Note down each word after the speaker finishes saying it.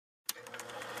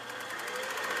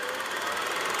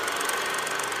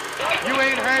You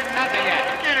ain't heard nothing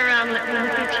yet. Turn around and let me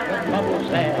look at you. Bubble's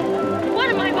there. What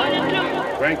am I going to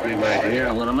do? Frankly, my dear,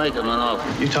 I'm going to make him an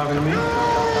offer. You talking to me? Are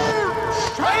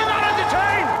you not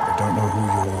entertained? I don't know who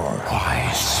you are.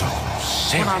 Why so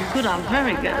serious? When I'm good, I'm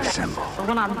very good. Symbol. But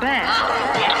when I'm bad,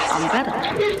 I'm better.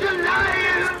 He's a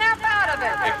liar. Snap out of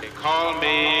it. They call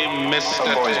me Mr.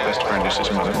 The boy's best friend is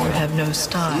his mother. You have no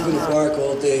style. You're gonna bark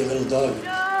all day, little dog.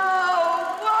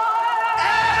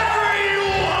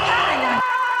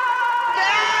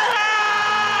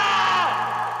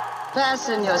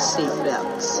 Fasten your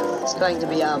seatbelts. It's going to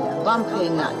be a bumpy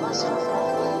night.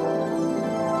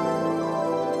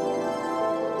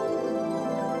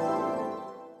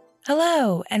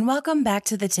 Hello, and welcome back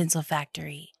to the Tinsel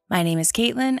Factory. My name is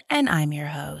Caitlin, and I'm your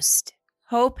host.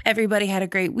 Hope everybody had a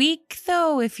great week,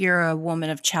 though if you're a woman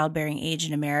of childbearing age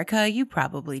in America, you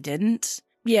probably didn't.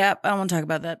 Yeah, I don't want to talk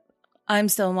about that. I'm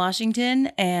still in Washington,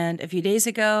 and a few days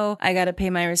ago, I got to pay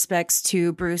my respects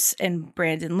to Bruce and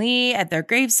Brandon Lee at their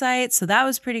gravesite, so that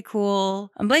was pretty cool.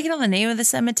 I'm blanking on the name of the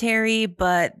cemetery,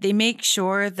 but they make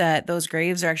sure that those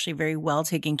graves are actually very well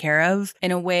taken care of.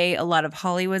 In a way, a lot of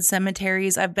Hollywood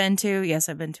cemeteries I've been to, yes,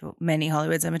 I've been to many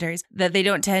Hollywood cemeteries, that they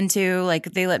don't tend to, like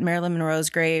they let Marilyn Monroe's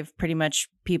grave, pretty much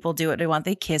people do what they want.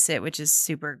 They kiss it, which is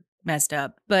super messed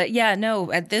up. But yeah,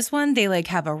 no, at this one, they like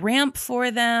have a ramp for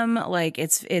them. Like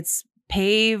it's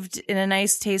paved in a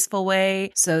nice, tasteful way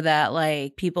so that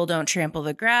like people don't trample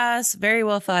the grass. Very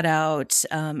well thought out.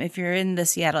 If you're in the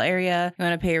Seattle area, you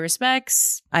want to pay your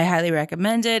respects, I highly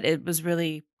recommend it. It was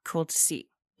really cool to see.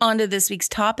 On to this week's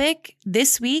topic.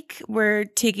 This week, we're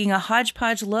taking a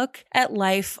hodgepodge look at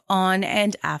life on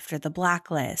and after the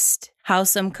blacklist. How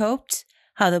some coped,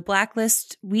 how the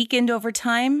blacklist weakened over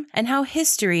time, and how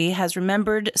history has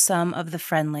remembered some of the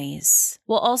friendlies.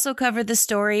 We'll also cover the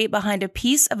story behind a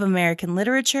piece of American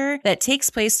literature that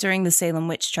takes place during the Salem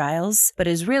witch trials, but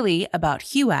is really about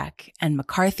HUAC and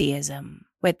McCarthyism.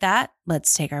 With that,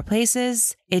 let's take our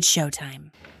places. It's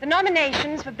showtime. The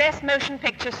nominations for Best Motion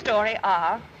Picture Story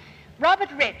are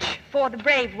Robert Rich for The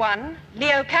Brave One,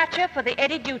 Leo Katcher for the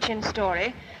Eddie Duchin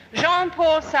story,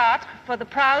 Jean-Paul Sartre for The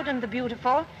Proud and the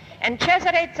Beautiful, and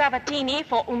Cesare Zavattini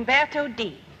for Umberto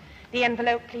D. The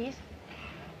envelope, please.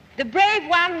 The Brave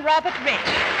One, Robert Rich.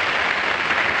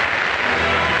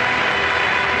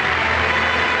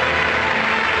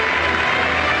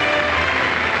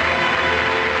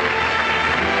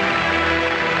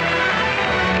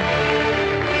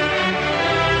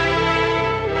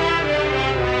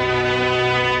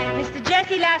 Mr.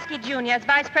 Jesse Lasky Jr., as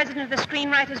Vice President of the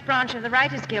Screenwriters Branch of the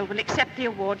Writers Guild, will accept the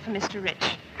award for Mr.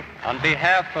 Rich. On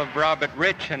behalf of Robert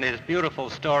Rich and his beautiful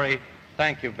story,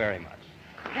 thank you very much.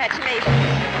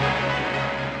 Congratulations.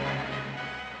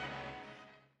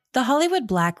 The Hollywood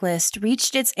blacklist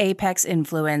reached its apex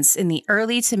influence in the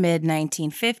early to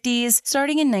mid-1950s,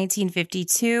 starting in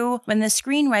 1952, when the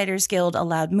Screenwriters Guild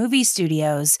allowed movie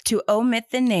studios to omit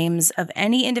the names of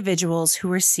any individuals who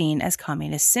were seen as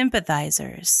communist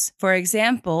sympathizers. For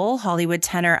example, Hollywood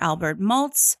tenor Albert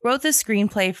Maltz wrote the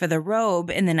screenplay for The Robe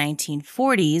in the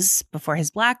 1940s, before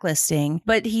his blacklisting,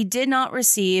 but he did not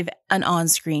receive an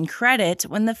on-screen credit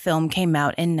when the film came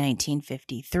out in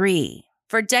 1953.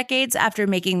 For decades after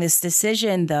making this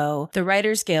decision, though, the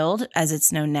Writers Guild, as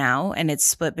it's known now, and it's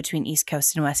split between East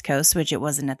Coast and West Coast, which it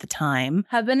wasn't at the time,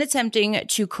 have been attempting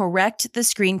to correct the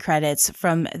screen credits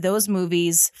from those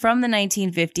movies from the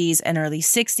 1950s and early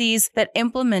 60s that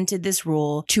implemented this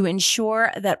rule to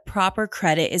ensure that proper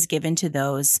credit is given to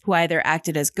those who either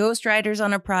acted as ghostwriters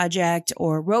on a project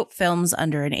or wrote films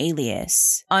under an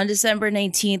alias. On December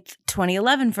 19th,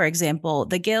 2011, for example,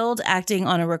 the Guild, acting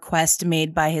on a request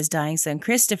made by his dying son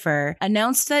Christopher,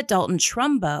 announced that Dalton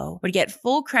Trumbo would get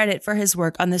full credit for his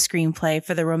work on the screenplay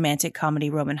for the romantic comedy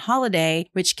Roman Holiday,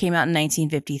 which came out in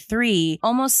 1953,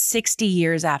 almost 60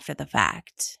 years after the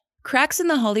fact. Cracks in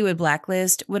the Hollywood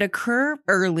blacklist would occur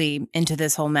early into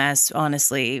this whole mess,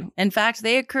 honestly. In fact,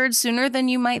 they occurred sooner than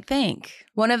you might think.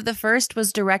 One of the first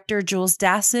was director Jules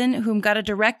Dassin, whom got a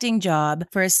directing job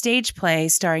for a stage play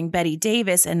starring Bette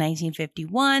Davis in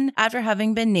 1951 after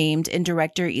having been named in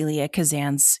director Elia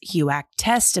Kazan's HUAC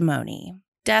testimony.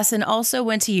 Dassin also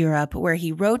went to Europe, where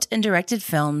he wrote and directed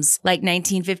films like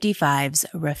 1955's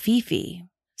Rafifi.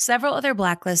 Several other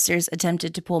blacklisters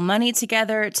attempted to pull money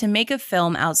together to make a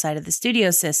film outside of the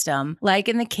studio system, like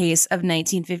in the case of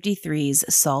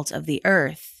 1953's Salt of the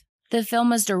Earth. The film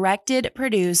was directed,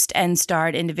 produced, and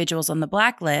starred individuals on the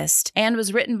blacklist, and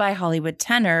was written by Hollywood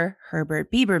tenor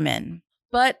Herbert Bieberman.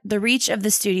 But the reach of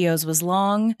the studios was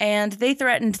long, and they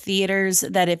threatened theaters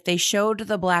that if they showed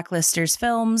the blacklisters'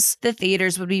 films, the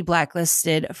theaters would be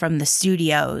blacklisted from the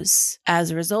studios.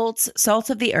 As a result, Salt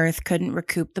of the Earth couldn't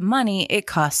recoup the money it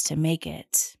cost to make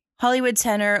it. Hollywood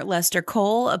tenor Lester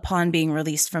Cole, upon being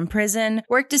released from prison,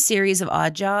 worked a series of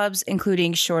odd jobs,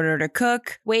 including short-order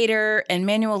cook, waiter, and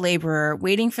manual laborer,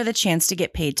 waiting for the chance to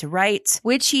get paid to write,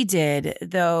 which he did,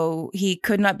 though he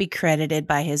could not be credited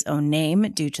by his own name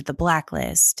due to the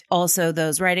blacklist. Also,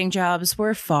 those writing jobs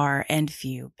were far and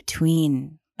few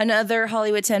between. Another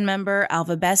Hollywood 10 member,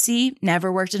 Alva Bessie,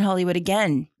 never worked in Hollywood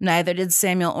again. Neither did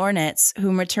Samuel Ornitz,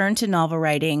 whom returned to novel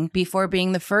writing before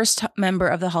being the first member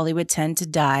of the Hollywood 10 to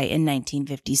die in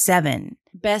 1957.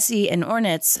 Bessie and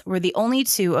Ornitz were the only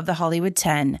two of the Hollywood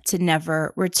 10 to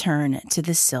never return to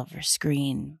the silver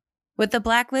screen. With the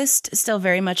blacklist still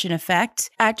very much in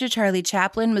effect, actor Charlie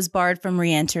Chaplin was barred from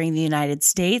re-entering the United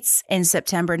States in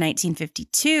September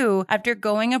 1952 after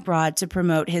going abroad to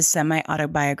promote his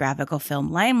semi-autobiographical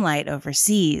film Limelight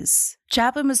overseas.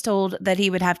 Chaplin was told that he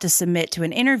would have to submit to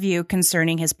an interview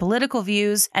concerning his political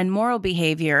views and moral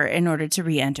behavior in order to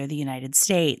re-enter the United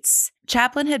States.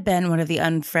 Chaplin had been one of the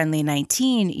unfriendly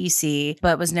 19 EC,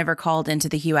 but was never called into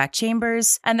the HUAC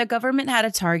chambers, and the government had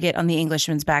a target on the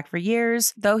Englishman's back for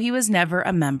years, though he was never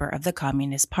a member of the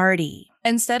Communist Party.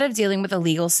 Instead of dealing with a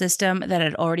legal system that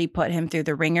had already put him through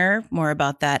the ringer, more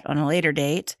about that on a later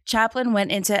date, Chaplin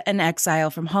went into an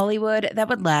exile from Hollywood that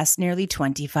would last nearly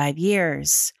 25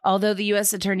 years. Although the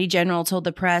U.S. Attorney General told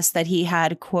the press that he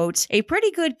had, quote, a pretty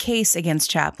good case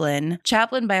against Chaplin,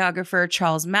 Chaplin biographer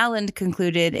Charles Malland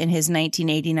concluded in his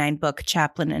 1989 book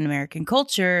Chaplin and American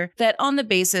Culture that on the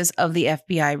basis of the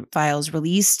FBI files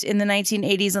released in the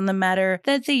 1980s on the matter,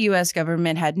 that the U.S.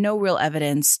 government had no real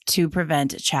evidence to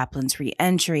prevent Chaplin's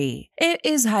entry. It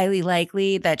is highly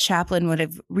likely that Chaplin would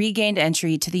have regained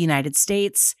entry to the United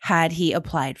States had he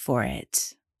applied for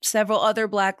it. Several other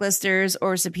blacklisters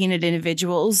or subpoenaed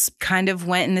individuals kind of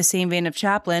went in the same vein of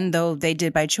Chaplin, though they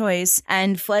did by choice,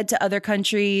 and fled to other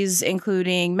countries,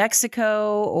 including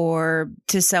Mexico or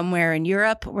to somewhere in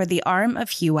Europe where the arm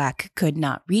of HUAC could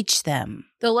not reach them.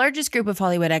 The largest group of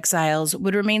Hollywood exiles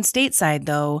would remain stateside,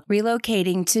 though,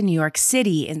 relocating to New York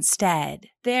City instead.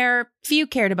 There, few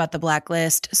cared about the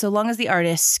blacklist, so long as the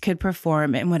artists could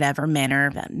perform in whatever manner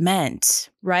that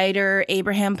meant. Writer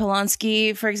Abraham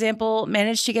Polonsky, for example,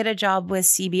 managed to get a job with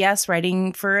CBS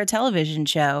writing for a television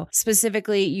show,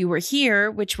 specifically You Were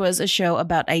Here, which was a show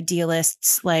about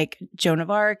idealists like Joan of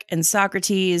Arc and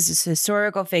Socrates,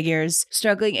 historical figures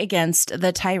struggling against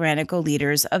the tyrannical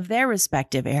leaders of their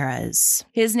respective eras.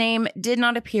 His name did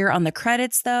not appear on the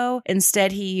credits, though.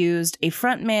 Instead, he used a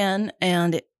frontman,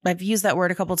 and I've used that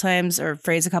word a couple times, or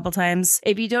phrase a couple times.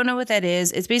 If you don't know what that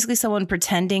is, it's basically someone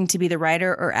pretending to be the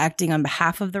writer or acting on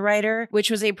behalf of the writer, which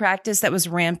was a practice that was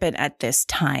rampant at this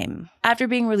time. After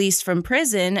being released from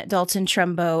prison, Dalton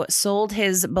Trumbo sold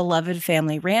his beloved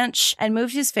family ranch and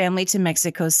moved his family to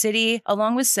Mexico City,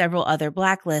 along with several other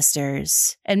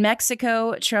blacklisters. In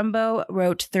Mexico, Trumbo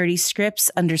wrote 30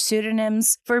 scripts under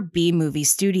pseudonyms for B-movie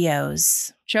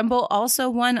studios. Trumbo also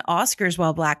won Oscars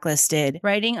while blacklisted,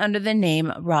 writing under the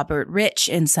name Robert Rich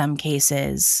in some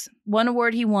cases. One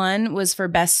award he won was for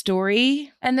Best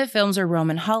Story, and the films are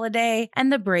Roman Holiday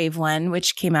and The Brave One,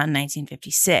 which came out in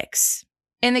 1956.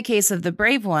 In the case of The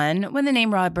Brave One, when the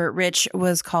name Robert Rich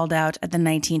was called out at the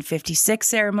 1956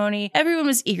 ceremony, everyone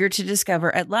was eager to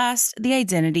discover at last the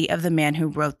identity of the man who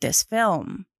wrote this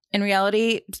film. In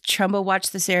reality, Trumbo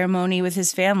watched the ceremony with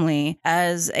his family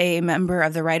as a member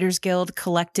of the Writers Guild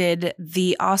collected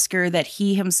the Oscar that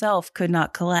he himself could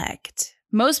not collect.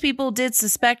 Most people did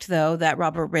suspect, though, that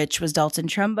Robert Rich was Dalton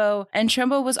Trumbo, and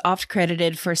Trumbo was oft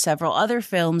credited for several other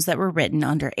films that were written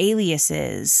under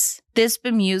aliases. This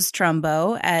bemused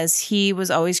Trumbo, as he was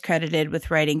always credited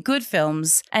with writing good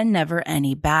films and never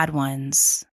any bad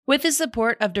ones. With the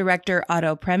support of director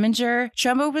Otto Preminger,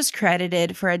 Trumbo was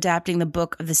credited for adapting the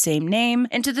book of the same name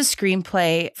into the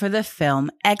screenplay for the film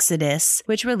Exodus,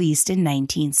 which released in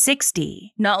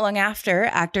 1960. Not long after,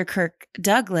 actor Kirk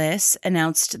Douglas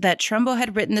announced that Trumbo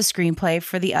had written the screenplay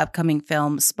for the upcoming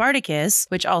film Spartacus,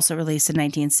 which also released in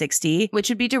 1960, which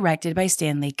would be directed by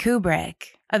Stanley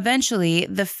Kubrick. Eventually,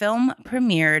 the film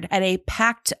premiered at a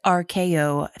packed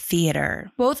RKO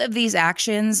theater. Both of these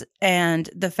actions and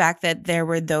the fact that there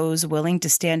were those willing to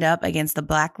stand up against the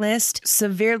blacklist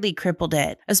severely crippled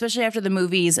it, especially after the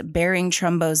movies bearing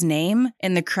Trumbo's name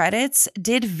in the credits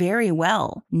did very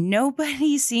well.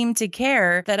 Nobody seemed to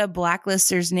care that a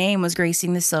blacklister's name was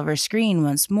gracing the silver screen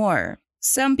once more.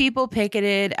 Some people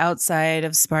picketed outside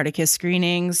of Spartacus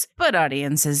screenings, but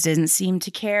audiences didn't seem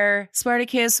to care.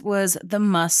 Spartacus was the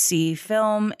must-see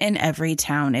film in every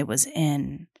town it was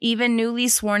in. Even newly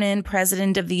sworn-in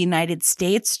President of the United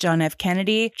States, John F.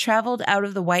 Kennedy, traveled out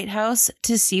of the White House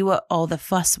to see what all the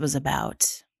fuss was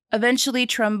about. Eventually,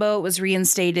 Trumbo was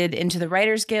reinstated into the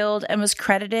Writers Guild and was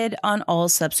credited on all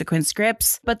subsequent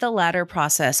scripts, but the latter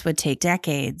process would take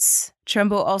decades.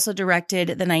 Trumbo also directed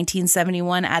the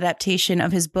 1971 adaptation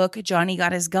of his book, Johnny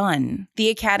Got His Gun. The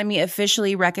Academy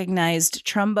officially recognized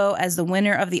Trumbo as the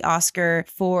winner of the Oscar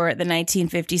for the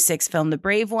 1956 film The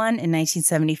Brave One in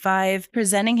 1975,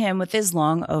 presenting him with his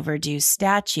long overdue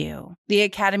statue. The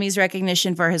Academy's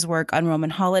recognition for his work on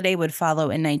Roman Holiday would follow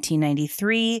in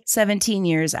 1993, 17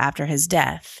 years after his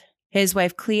death. His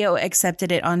wife Cleo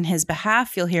accepted it on his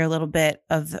behalf. You'll hear a little bit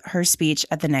of her speech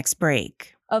at the next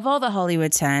break. Of all the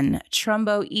Hollywood 10,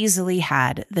 Trumbo easily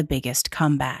had the biggest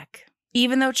comeback.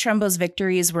 Even though Trumbo's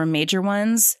victories were major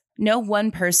ones, no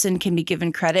one person can be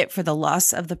given credit for the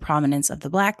loss of the prominence of the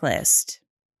blacklist.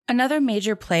 Another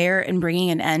major player in bringing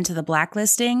an end to the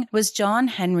blacklisting was John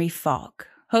Henry Falk.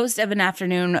 Host of an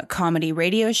afternoon comedy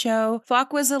radio show,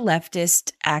 Falk was a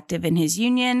leftist active in his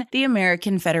union, the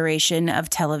American Federation of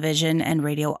Television and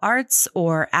Radio Arts,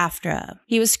 or AFTRA.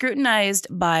 He was scrutinized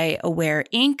by Aware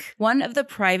Inc., one of the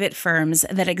private firms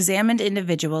that examined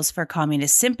individuals for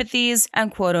communist sympathies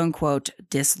and quote-unquote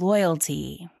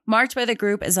disloyalty. Marked by the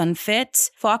group as unfit,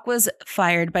 Falk was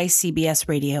fired by CBS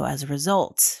Radio as a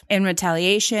result. In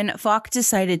retaliation, Falk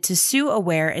decided to sue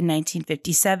Aware in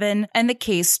 1957, and the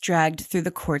case dragged through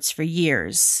the courts for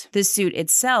years. The suit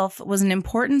itself was an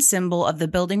important symbol of the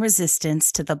building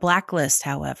resistance to the blacklist,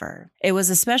 however. It was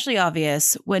especially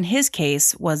obvious when his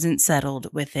case wasn't settled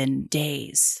within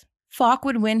days. Falk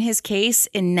would win his case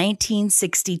in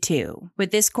 1962.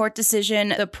 With this court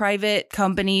decision, the private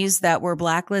companies that were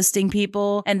blacklisting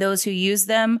people and those who used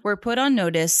them were put on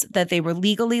notice that they were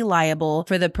legally liable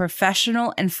for the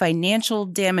professional and financial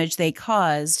damage they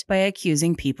caused by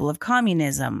accusing people of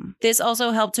communism. This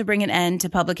also helped to bring an end to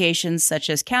publications such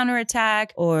as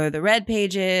Counterattack or the Red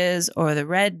Pages or the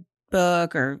Red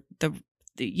Book or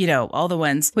all the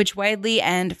ones, which widely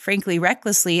and frankly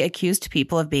recklessly accused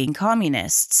people of being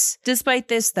communists. Despite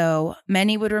this, though,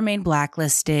 many would remain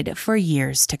blacklisted for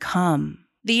years to come.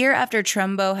 The year after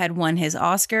Trumbo had won his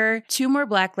Oscar, two more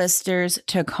blacklisters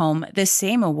took home the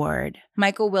same award.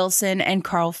 Michael Wilson and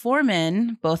Carl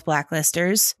Foreman, both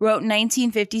blacklisters, wrote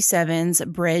 1957's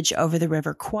Bridge Over the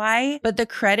River Kwai, but the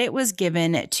credit was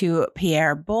given to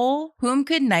Pierre Bol, whom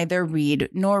could neither read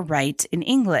nor write in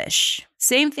English.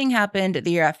 Same thing happened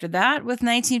the year after that with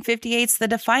 1958's The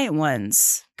Defiant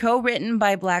Ones. Co-written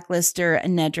by blacklister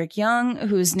Nedrick Young,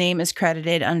 whose name is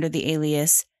credited under the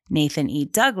alias Nathan E.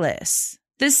 Douglas.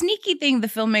 The sneaky thing the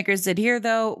filmmakers did here,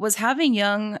 though, was having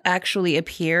Young actually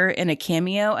appear in a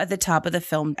cameo at the top of the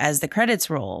film as the credits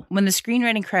roll. When the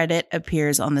screenwriting credit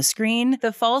appears on the screen,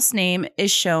 the false name is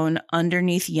shown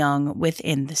underneath Young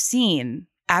within the scene.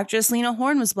 Actress Lena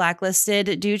Horne was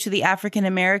blacklisted due to the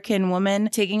African-American woman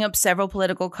taking up several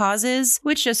political causes,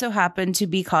 which just so happened to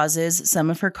be causes some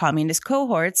of her communist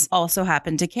cohorts also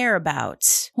happened to care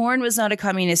about. Horne was not a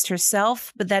communist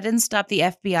herself, but that didn't stop the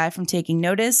FBI from taking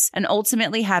notice and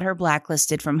ultimately had her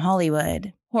blacklisted from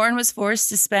Hollywood. Horne was forced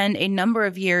to spend a number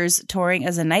of years touring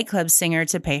as a nightclub singer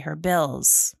to pay her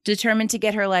bills. Determined to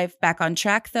get her life back on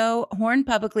track, though, Horne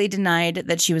publicly denied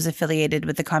that she was affiliated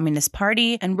with the Communist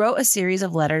Party and wrote a series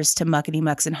of letters to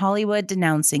muckety-mucks in Hollywood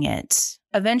denouncing it.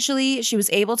 Eventually, she was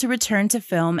able to return to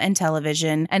film and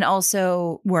television and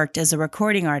also worked as a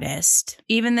recording artist.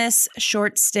 Even this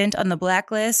short stint on the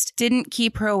blacklist didn't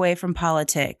keep her away from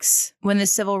politics. When the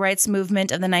civil rights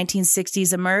movement of the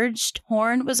 1960s emerged,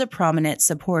 Horne was a prominent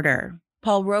supporter.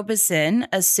 Paul Robeson,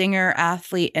 a singer,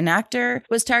 athlete, and actor,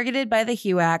 was targeted by the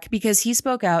HUAC because he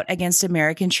spoke out against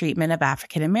American treatment of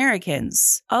African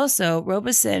Americans. Also,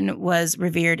 Robeson was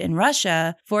revered in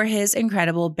Russia for his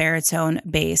incredible baritone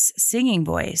bass singing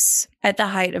voice. At the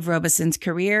height of Robeson's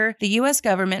career, the U.S.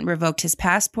 government revoked his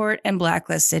passport and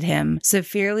blacklisted him,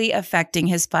 severely affecting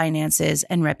his finances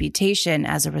and reputation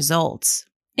as a result.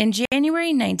 In January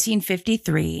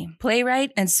 1953,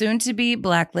 playwright and soon-to-be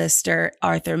blacklister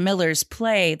Arthur Miller's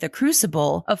play The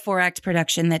Crucible, a 4-act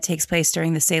production that takes place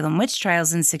during the Salem witch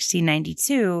trials in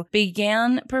 1692,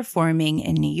 began performing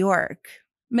in New York.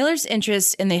 Miller's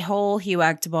interest in the whole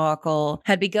HUAC debacle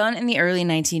had begun in the early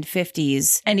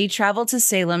 1950s, and he traveled to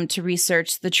Salem to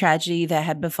research the tragedy that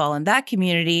had befallen that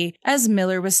community as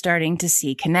Miller was starting to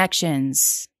see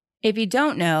connections. If you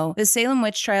don't know, the Salem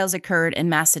witch trials occurred in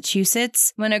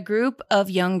Massachusetts when a group of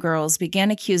young girls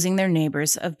began accusing their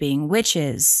neighbors of being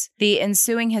witches. The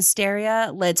ensuing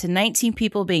hysteria led to 19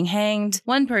 people being hanged,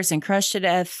 1 person crushed to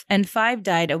death, and 5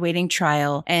 died awaiting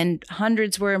trial, and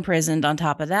hundreds were imprisoned on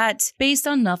top of that, based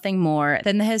on nothing more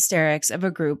than the hysterics of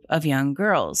a group of young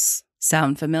girls.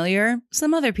 Sound familiar?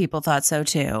 Some other people thought so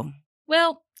too.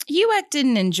 Well, HUAC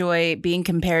didn't enjoy being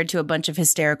compared to a bunch of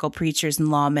hysterical preachers and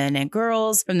lawmen and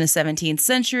girls from the 17th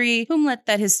century whom let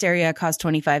that hysteria cause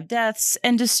 25 deaths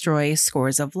and destroy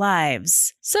scores of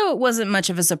lives. So it wasn't much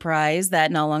of a surprise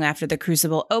that not long after the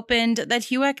Crucible opened, that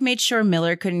HUAC made sure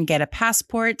Miller couldn't get a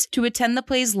passport to attend the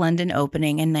play's London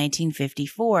opening in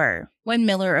 1954. When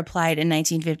Miller applied in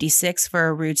 1956 for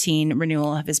a routine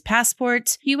renewal of his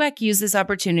passport, HUAC used this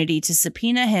opportunity to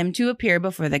subpoena him to appear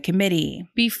before the committee.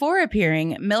 Before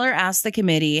appearing, Miller asked the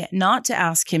committee not to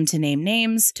ask him to name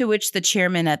names, to which the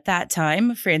chairman at that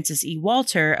time, Francis E.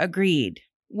 Walter, agreed.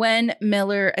 When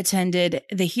Miller attended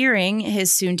the hearing,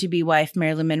 his soon-to-be wife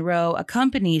Marilyn Monroe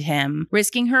accompanied him,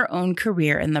 risking her own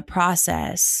career in the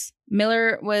process.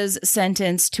 Miller was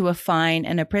sentenced to a fine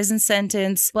and a prison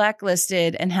sentence,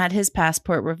 blacklisted, and had his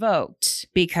passport revoked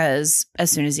because, as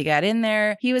soon as he got in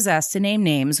there, he was asked to name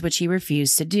names, which he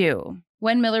refused to do.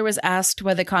 When Miller was asked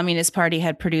why the Communist Party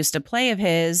had produced a play of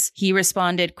his, he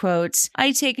responded, quote,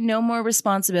 "I take no more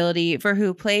responsibility for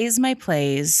who plays my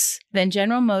plays than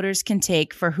General Motors can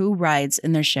take for who rides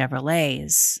in their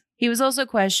Chevrolets." He was also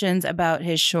questioned about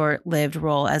his short-lived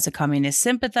role as a communist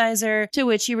sympathizer, to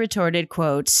which he retorted,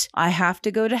 quote, "I have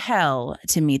to go to hell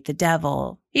to meet the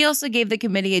devil." He also gave the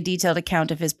committee a detailed account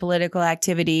of his political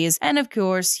activities, and of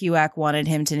course, HUAC wanted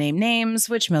him to name names,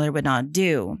 which Miller would not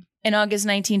do. In August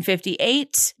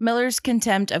 1958, Miller's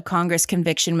contempt of Congress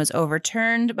conviction was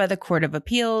overturned by the Court of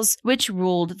Appeals, which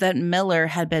ruled that Miller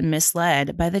had been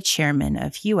misled by the chairman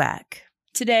of HUAC.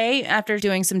 Today, after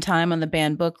doing some time on the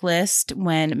banned book list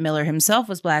when Miller himself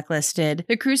was blacklisted,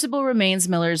 The Crucible remains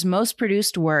Miller's most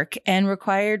produced work and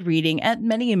required reading at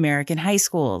many American high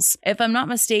schools. If I'm not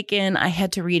mistaken, I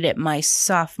had to read it my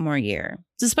sophomore year.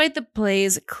 Despite the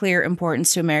play's clear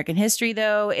importance to American history,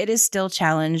 though, it is still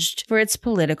challenged for its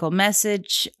political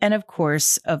message and, of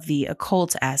course, of the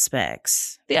occult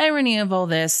aspects. The irony of all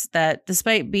this, that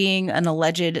despite being an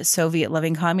alleged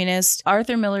Soviet-loving communist,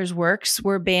 Arthur Miller's works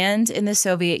were banned in the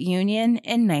Soviet Union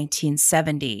in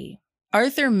 1970.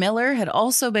 Arthur Miller had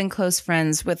also been close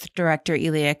friends with director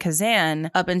Elia Kazan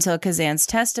up until Kazan's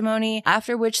testimony,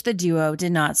 after which the duo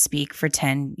did not speak for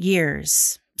 10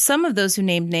 years. Some of those who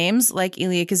named names, like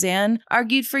Elia Kazan,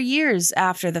 argued for years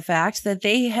after the fact that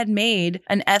they had made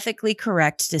an ethically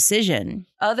correct decision.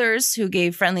 Others, who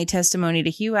gave friendly testimony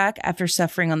to HUAC after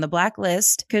suffering on the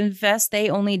blacklist, confessed they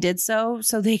only did so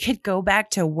they could go back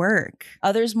to work.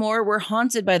 Others more were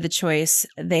haunted by the choice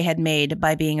they had made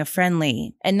by being a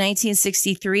friendly. In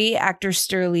 1963, actor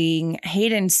Sterling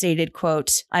Hayden stated,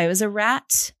 quote, "I was a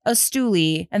rat, a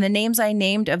stoolie, and the names I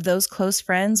named of those close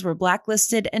friends were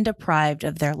blacklisted and deprived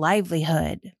of their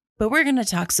livelihood." But we're going to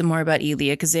talk some more about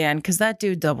Elia Kazan because that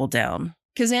dude doubled down.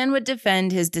 Kazan would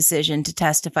defend his decision to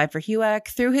testify for HUAC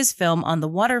through his film On the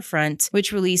Waterfront,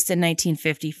 which released in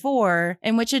 1954,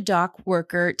 in which a dock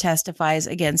worker testifies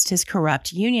against his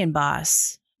corrupt union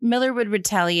boss. Miller would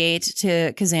retaliate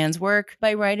to Kazan's work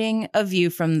by writing A View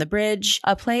from the Bridge,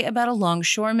 a play about a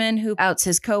longshoreman who outs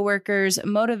his co-workers,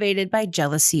 motivated by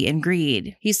jealousy and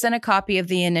greed. He sent a copy of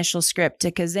the initial script to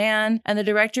Kazan, and the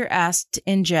director asked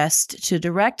in jest to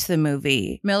direct the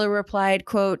movie. Miller replied,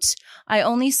 quote, "I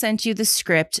only sent you the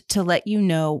script to let you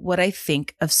know what I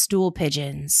think of stool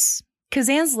pigeons."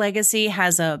 Kazan's legacy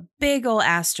has a big ol'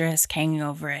 asterisk hanging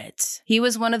over it. He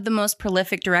was one of the most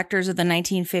prolific directors of the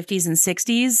 1950s and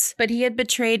 60s, but he had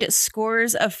betrayed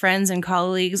scores of friends and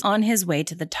colleagues on his way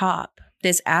to the top.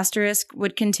 This asterisk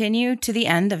would continue to the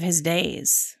end of his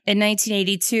days. In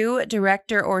 1982,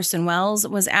 director Orson Welles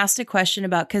was asked a question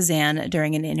about Kazan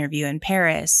during an interview in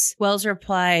Paris. Welles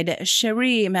replied,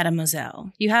 "Chérie,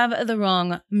 mademoiselle, you have the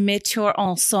wrong metteur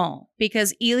en scène,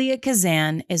 because Elia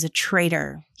Kazan is a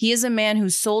traitor. He is a man who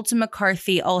sold to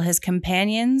McCarthy all his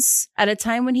companions at a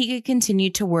time when he could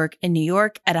continue to work in New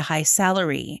York at a high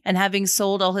salary. And having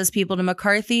sold all his people to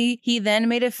McCarthy, he then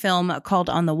made a film called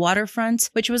On the Waterfront,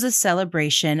 which was a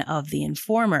celebration of the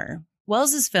informer."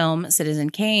 Wells's film, Citizen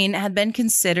Kane, had been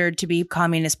considered to be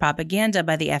communist propaganda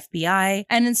by the FBI,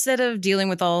 and instead of dealing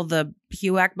with all the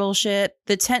HUAC bullshit,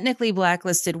 the technically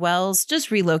blacklisted Wells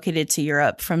just relocated to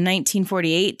Europe from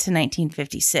 1948 to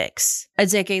 1956. A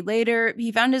decade later,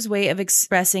 he found his way of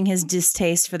expressing his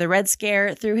distaste for the Red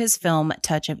Scare through his film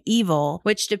Touch of Evil,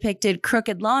 which depicted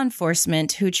crooked law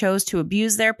enforcement who chose to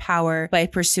abuse their power by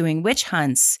pursuing witch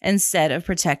hunts instead of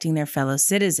protecting their fellow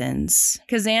citizens.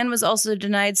 Kazan was also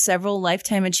denied several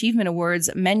Lifetime Achievement Awards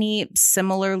many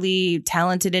similarly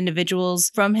talented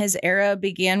individuals from his era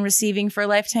began receiving for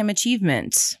Lifetime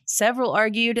Achievement. Several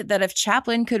argued that if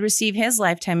Chaplin could receive his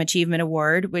Lifetime Achievement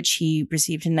Award, which he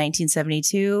received in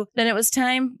 1972, then it was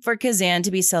time for Kazan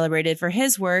to be celebrated for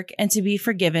his work and to be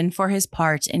forgiven for his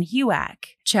part in HUAC.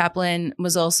 Chaplin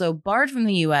was also barred from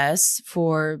the US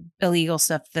for illegal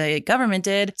stuff the government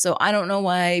did, so I don't know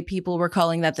why people were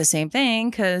calling that the same thing,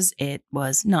 because it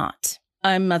was not.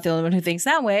 I'm not the only one who thinks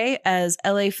that way, as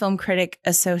LA Film Critic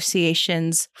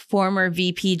Association's former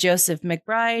VP Joseph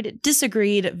McBride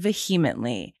disagreed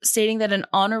vehemently, stating that an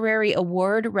honorary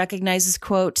award recognizes,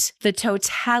 quote, the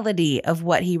totality of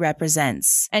what he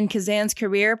represents, and Kazan's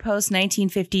career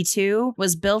post-1952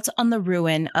 was built on the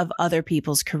ruin of other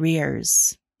people's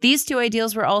careers. These two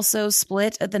ideals were also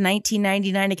split at the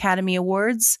 1999 Academy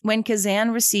Awards when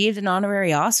Kazan received an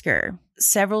honorary Oscar.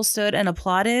 Several stood and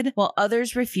applauded, while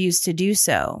others refused to do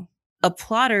so.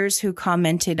 Applauders who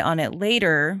commented on it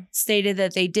later stated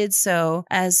that they did so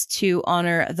as to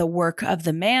honor the work of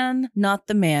the man, not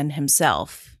the man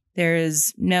himself. There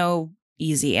is no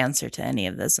easy answer to any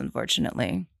of this,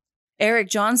 unfortunately. Eric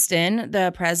Johnston,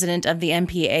 the president of the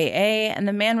MPAA and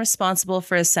the man responsible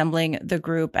for assembling the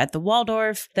group at the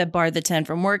Waldorf that barred the 10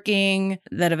 from working,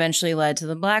 that eventually led to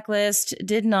the blacklist,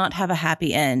 did not have a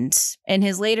happy end. In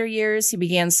his later years, he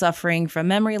began suffering from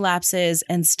memory lapses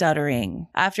and stuttering.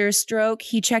 After a stroke,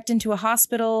 he checked into a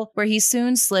hospital where he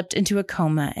soon slipped into a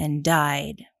coma and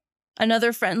died.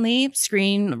 Another friendly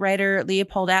screenwriter,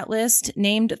 Leopold Atlas,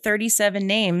 named 37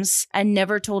 names and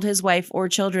never told his wife or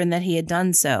children that he had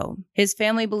done so. His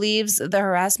family believes the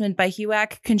harassment by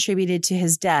HUAC contributed to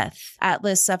his death.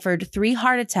 Atlas suffered 3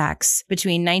 heart attacks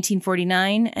between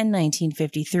 1949 and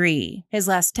 1953. His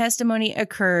last testimony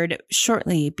occurred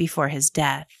shortly before his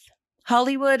death.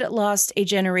 Hollywood lost a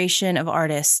generation of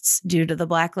artists due to the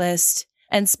blacklist,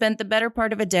 and spent the better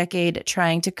part of a decade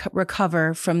trying to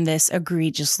recover from this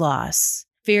egregious loss.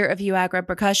 Fear of HUAC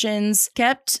repercussions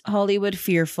kept Hollywood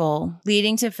fearful,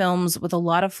 leading to films with a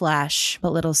lot of flash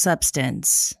but little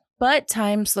substance. But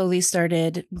time slowly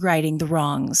started righting the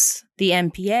wrongs. The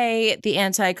MPA, the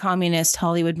anti-communist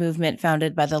Hollywood movement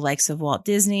founded by the likes of Walt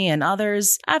Disney and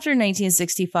others, after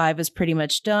 1965 was pretty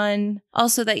much done.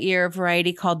 Also that year,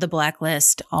 Variety called the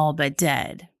blacklist all but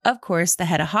dead. Of course, the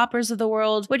Hedda Hoppers of the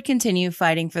world would continue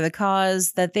fighting for the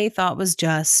cause that they thought was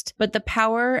just, but the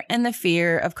power and the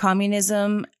fear of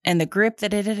communism and the grip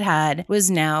that it had had was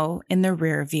now in the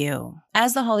rear view.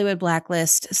 As the Hollywood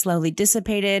blacklist slowly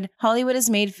dissipated, Hollywood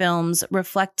has made films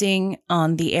reflecting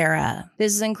on the era.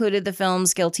 This has included the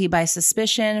films Guilty by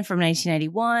Suspicion from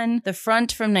 1991, The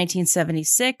Front from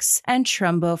 1976, and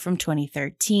Trumbo from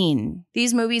 2013.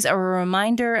 These movies are a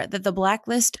reminder that the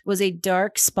blacklist was a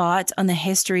dark spot on the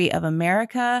history of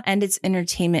America and its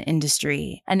entertainment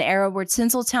industry, an era where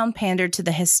Tinseltown pandered to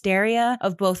the hysteria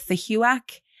of both the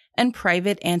HUAC and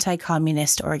private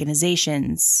anti-communist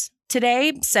organizations.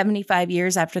 Today, 75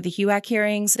 years after the HUAC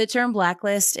hearings, the term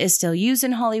blacklist is still used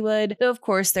in Hollywood, though of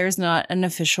course there's not an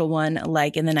official one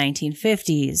like in the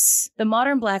 1950s. The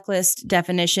modern blacklist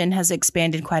definition has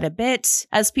expanded quite a bit,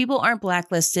 as people aren't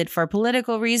blacklisted for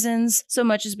political reasons, so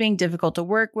much as being difficult to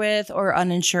work with or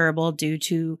uninsurable due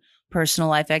to personal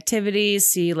life activities,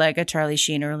 see like a Charlie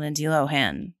Sheen or Lindsay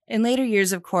Lohan. In later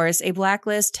years, of course, a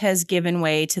blacklist has given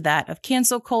way to that of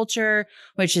cancel culture,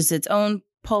 which is its own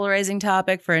polarizing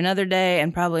topic for another day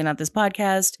and probably not this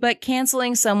podcast, but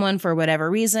canceling someone for whatever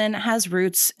reason has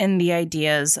roots in the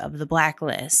ideas of the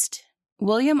blacklist.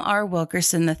 William R.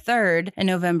 Wilkerson III, in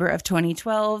November of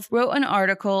 2012, wrote an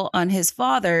article on his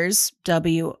father's,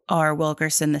 W.R.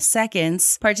 Wilkerson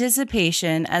II's,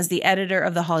 participation as the editor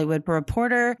of The Hollywood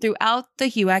Reporter throughout the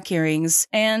HUAC hearings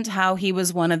and how he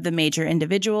was one of the major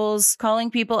individuals calling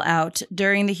people out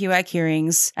during the HUAC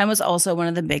hearings and was also one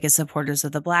of the biggest supporters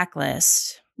of the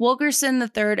blacklist. Wilkerson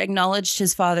III acknowledged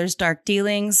his father's dark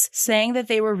dealings, saying that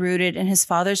they were rooted in his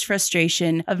father's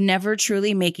frustration of never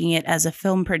truly making it as a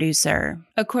film producer.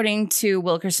 According to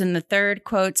Wilkerson III,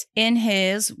 quote, in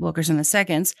his, Wilkerson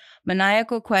II's,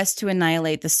 maniacal quest to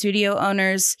annihilate the studio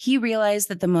owners, he realized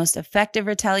that the most effective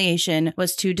retaliation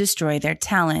was to destroy their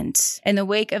talent. In the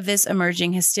wake of this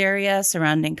emerging hysteria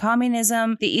surrounding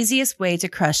communism, the easiest way to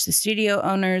crush the studio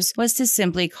owners was to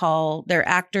simply call their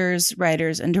actors,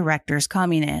 writers, and directors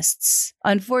communists. communists.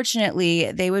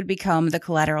 Unfortunately, they would become the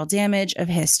collateral damage of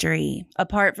history.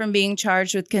 Apart from being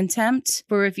charged with contempt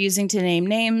for refusing to name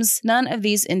names, none of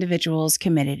these individuals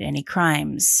committed any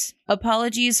crimes.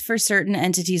 Apologies for certain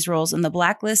entities' roles in the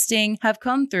blacklisting have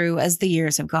come through as the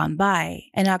years have gone by.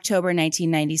 In October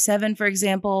 1997, for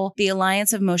example, the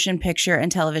Alliance of Motion Picture and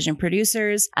Television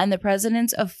Producers and the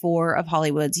presidents of 4 of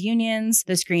Hollywood's unions,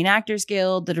 the Screen Actors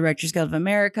Guild, the Directors Guild of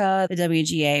America, the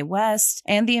WGA West,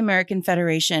 and the American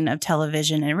Federation of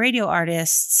Television and Radio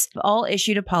Artists have all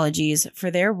issued apologies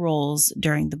for their roles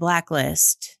during the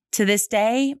blacklist. To this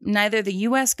day, neither the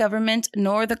U.S. government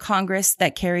nor the Congress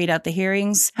that carried out the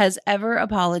hearings has ever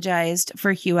apologized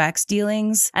for HUAC's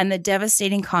dealings and the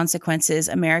devastating consequences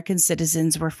American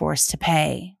citizens were forced to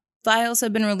pay. Files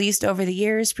have been released over the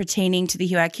years pertaining to the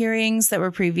HUAC hearings that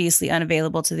were previously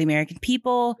unavailable to the American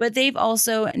people, but they've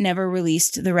also never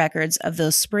released the records of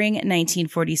those spring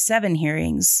 1947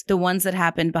 hearings, the ones that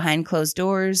happened behind closed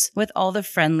doors with all the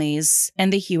friendlies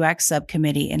and the HUAC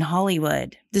subcommittee in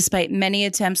Hollywood. Despite many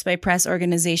attempts by press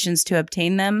organizations to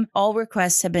obtain them, all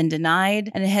requests have been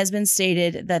denied, and it has been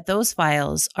stated that those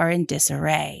files are in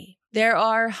disarray. There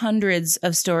are hundreds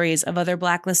of stories of other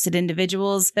blacklisted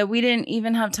individuals that we didn't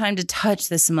even have time to touch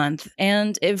this month.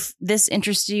 And if this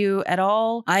interests you at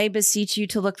all, I beseech you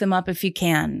to look them up if you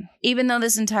can. Even though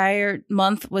this entire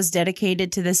month was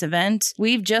dedicated to this event,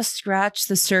 we've just scratched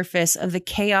the surface of the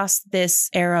chaos this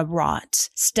era brought,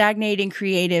 stagnating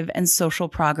creative and social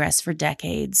progress for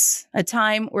decades. A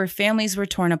time where families were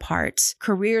torn apart,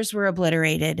 careers were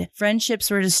obliterated,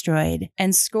 friendships were destroyed,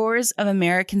 and scores of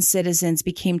American citizens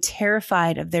became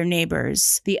terrified of their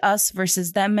neighbors, the us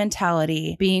versus them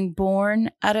mentality being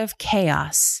born out of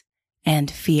chaos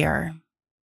and fear.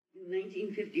 In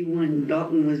 1951,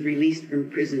 Dalton was released from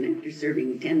prison after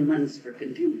serving 10 months for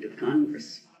contempt of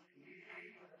Congress.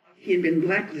 He had been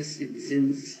blacklisted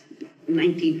since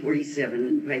 1947,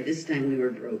 and by this time we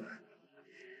were broke.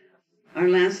 Our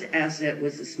last asset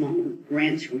was a small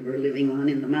ranch we were living on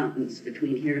in the mountains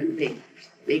between here and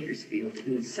Bakersfield,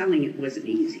 and selling it wasn't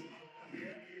easy.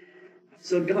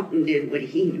 So Dalton did what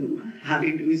he knew how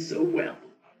to do so well.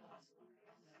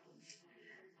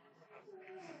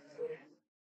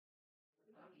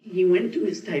 He went to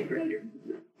his typewriter.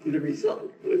 The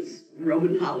result was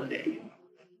Roman Holiday.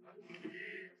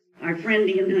 Our friend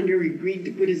Ian Hunter agreed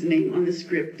to put his name on the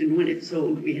script, and when it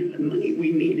sold, we had the money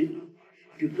we needed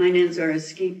to finance our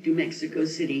escape to Mexico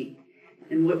City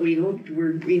and what we hoped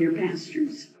were greener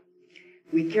pastures.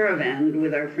 We caravanned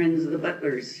with our friends the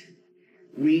Butlers,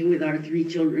 we with our 3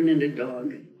 children and a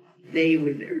dog, they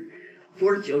with their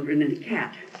 4 children and a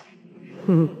cat.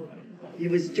 It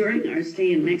was during our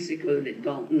stay in Mexico that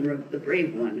Dalton wrote The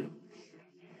Brave One.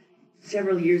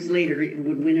 Several years later, it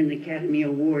would win an Academy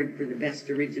Award for the Best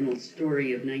Original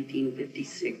Story of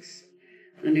 1956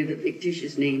 under the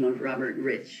fictitious name of Robert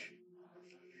Rich.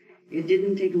 It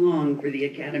didn't take long for the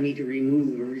Academy to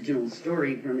remove Original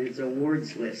Story from its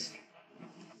awards list.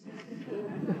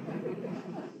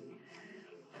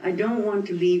 I don't want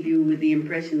to leave you with the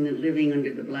impression that living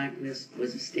under the blacklist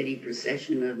was a steady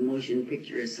procession of motion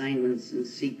picture assignments and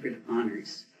secret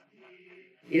honors.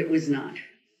 It was not.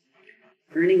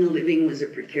 Earning a living was a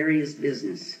precarious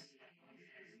business.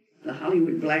 The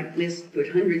Hollywood blacklist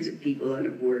put hundreds of people out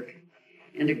of work,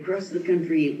 and across the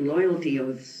country, loyalty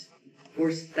oaths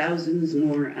forced thousands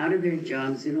more out of their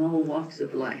jobs in all walks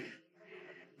of life,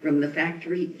 from the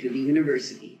factory to the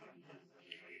university.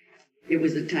 It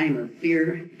was a time of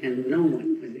fear, and no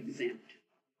one was exempt.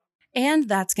 And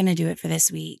that's going to do it for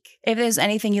this week. If there's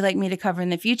anything you'd like me to cover in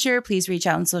the future, please reach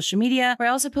out on social media, where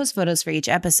I also post photos for each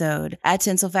episode. At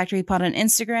Tinsel Factory Pod on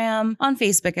Instagram, on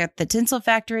Facebook at The Tinsel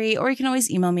Factory, or you can always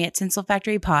email me at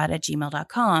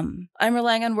tinselfactorypod@gmail.com. I'm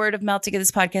relying on word of mouth to get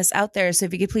this podcast out there, so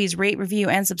if you could please rate, review,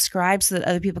 and subscribe so that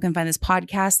other people can find this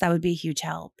podcast, that would be a huge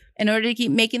help. In order to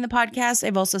keep making the podcast,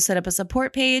 I've also set up a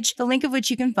support page, the link of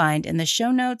which you can find in the show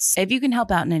notes. If you can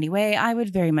help out in any way, I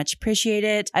would very much appreciate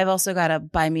it. I've also got a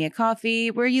Buy Me a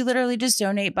Coffee, where you literally just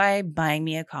donate by buying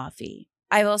me a coffee.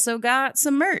 I've also got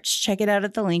some merch. Check it out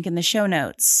at the link in the show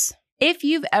notes. If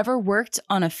you've ever worked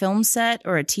on a film set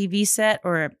or a TV set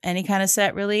or any kind of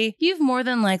set, really, you've more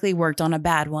than likely worked on a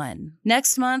bad one.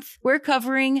 Next month, we're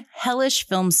covering hellish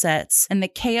film sets and the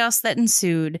chaos that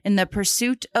ensued in the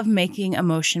pursuit of making a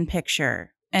motion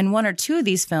picture. And 1 or 2 of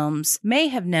these films may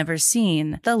have never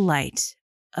seen the light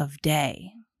of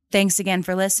day. Thanks again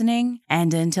for listening,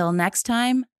 and until next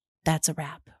time, that's a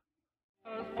wrap.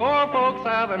 Poor folks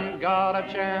haven't got a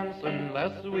chance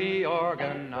unless we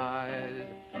organize.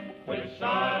 Wish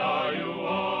I